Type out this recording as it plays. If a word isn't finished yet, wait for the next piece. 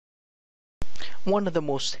One of the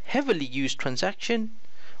most heavily used transaction,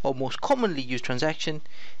 or most commonly used transaction,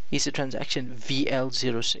 is the transaction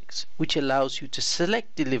VL06, which allows you to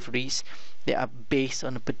select deliveries that are based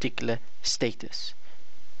on a particular status.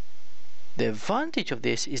 The advantage of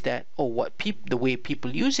this is that, or the way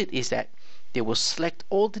people use it is that they will select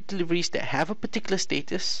all the deliveries that have a particular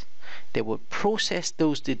status. They will process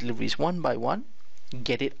those deliveries one by one,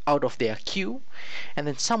 get it out of their queue, and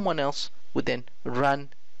then someone else would then run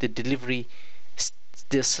the delivery.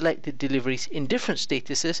 They'll select the deliveries in different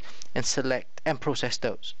statuses and select and process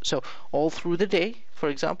those. So all through the day, for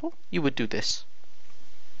example, you would do this.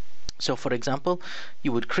 So for example,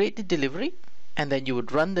 you would create the delivery and then you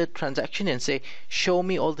would run the transaction and say, show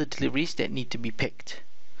me all the deliveries that need to be picked.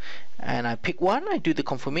 And I pick one, I do the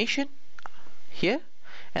confirmation here,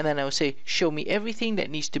 and then I will say, show me everything that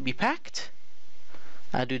needs to be packed.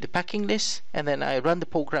 I do the packing list, and then I run the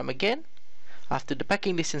program again after the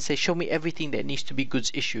packing list and say, show me everything that needs to be goods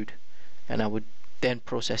issued, and I would then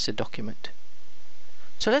process the document.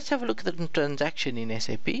 So let's have a look at the transaction in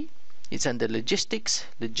SAP. It's under logistics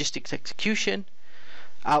execution,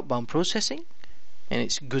 outbound processing, and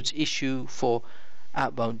it's goods issue for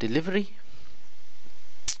outbound delivery,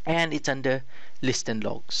 and it's under list and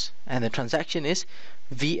logs, and the transaction is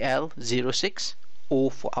VL06 or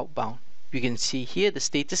for outbound. You can see here the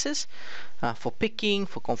statuses for picking,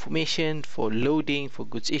 for confirmation, for loading, for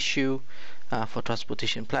goods issue, for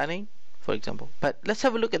transportation planning, for example. But let's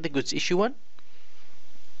have a look at the goods issue one.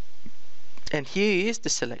 And here is the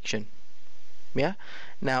selection. Yeah.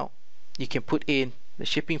 Now you can put in the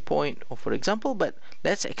shipping point, or for example, but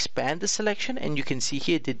let's expand the selection, and you can see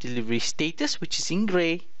here the delivery status, which is in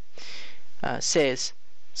gray, says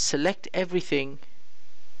select everything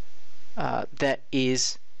that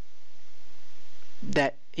is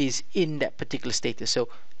in that particular status. So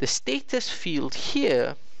the status field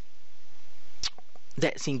here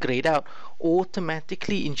that's in grayed out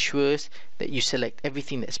automatically ensures that you select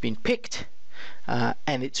everything that's been picked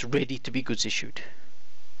and it's ready to be goods issued.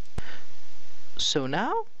 So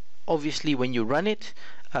now obviously when you run it,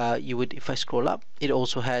 you would, if I scroll up, it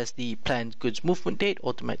also has the planned goods movement date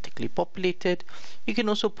automatically populated. You can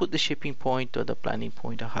also put the shipping point or the planning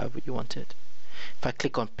point or however you want it. If I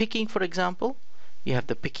click on picking, for example, you have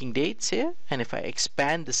the picking dates here, and if I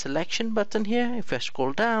expand the selection button here, if I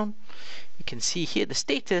scroll down, you can see here the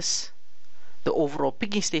status. The overall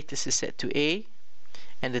picking status is set to A,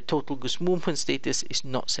 and the total goods movement status is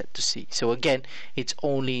not set to C. So again, it's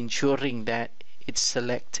only ensuring that it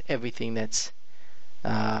select everything that's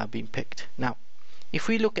been picked. Now if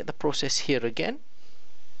we look at the process here again,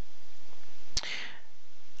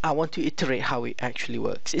 I want to iterate how it actually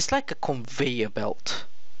works. It's like a conveyor belt.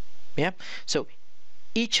 Yeah, so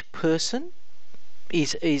each person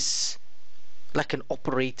is like an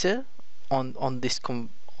operator on this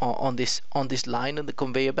line on the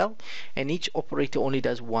conveyor belt, and each operator only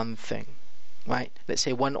does one thing, right? Let's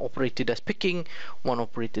say one operator does picking, one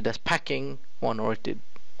operator does packing, one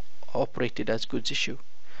operator does goods issue.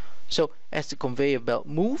 So as the conveyor belt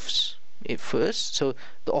moves it first, so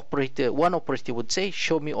one operator would say,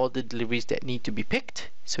 show me all the deliveries that need to be picked.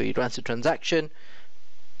 So he runs the transaction,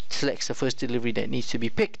 selects the first delivery that needs to be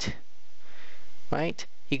picked, right?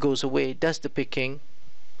 He goes away, does the picking,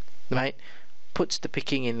 right? Puts the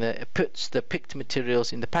picked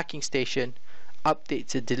materials in the packing station, updates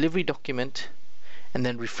the delivery document, and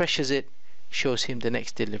then refreshes it, shows him the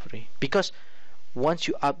next delivery. Because once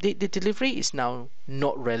you update the delivery, it's now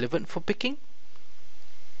not relevant for picking.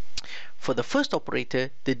 For the first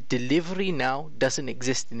operator, the delivery now doesn't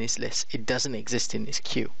exist in his list. It doesn't exist in his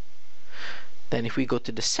queue. Then if we go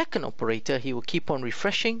to the second operator, he will keep on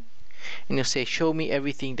refreshing, and he'll say, show me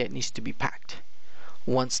everything that needs to be packed.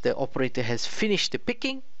 Once the operator has finished the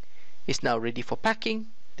picking, it's now ready for packing.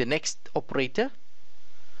 The next operator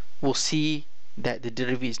will see that the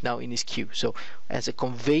delivery is now in his queue. So as a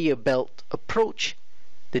conveyor belt approach,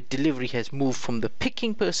 the delivery has moved from the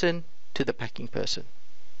picking person to the packing person.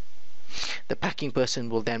 The packing person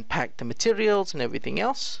will then pack the materials and everything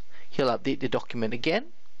else. He'll update the document again,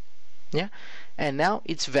 yeah, and now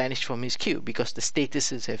it's vanished from his queue because the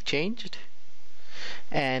statuses have changed.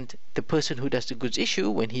 And the person who does the goods issue,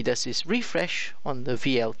 when he does his refresh on the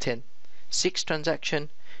VL06 transaction,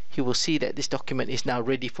 he will see that this document is now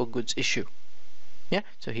ready for goods issue. Yeah,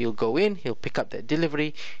 so he'll go in, he'll pick up that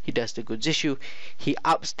delivery, he does the goods issue, he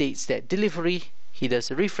updates that delivery, he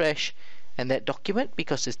does a refresh, and that document,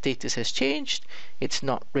 because the status has changed, it's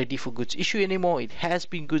not ready for goods issue anymore, it has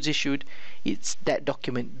been goods issued, that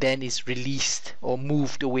document then is released or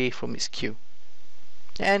moved away from its queue.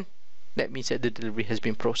 And that means that the delivery has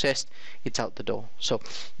been processed, it's out the door. So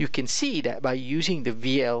you can see that by using the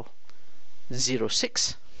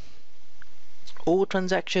VL06 O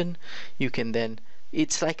transaction, you can then,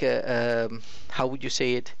 it's like a how would you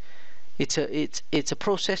say it? It's a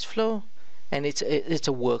process flow, and it's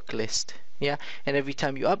a work list. Yeah, and every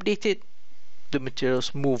time you update it, the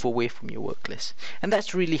materials move away from your work list. And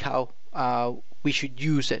that's really how we should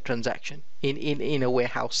use that transaction in a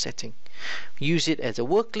warehouse setting. Use it as a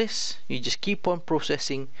work list. You just keep on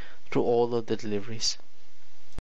processing through all of the deliveries.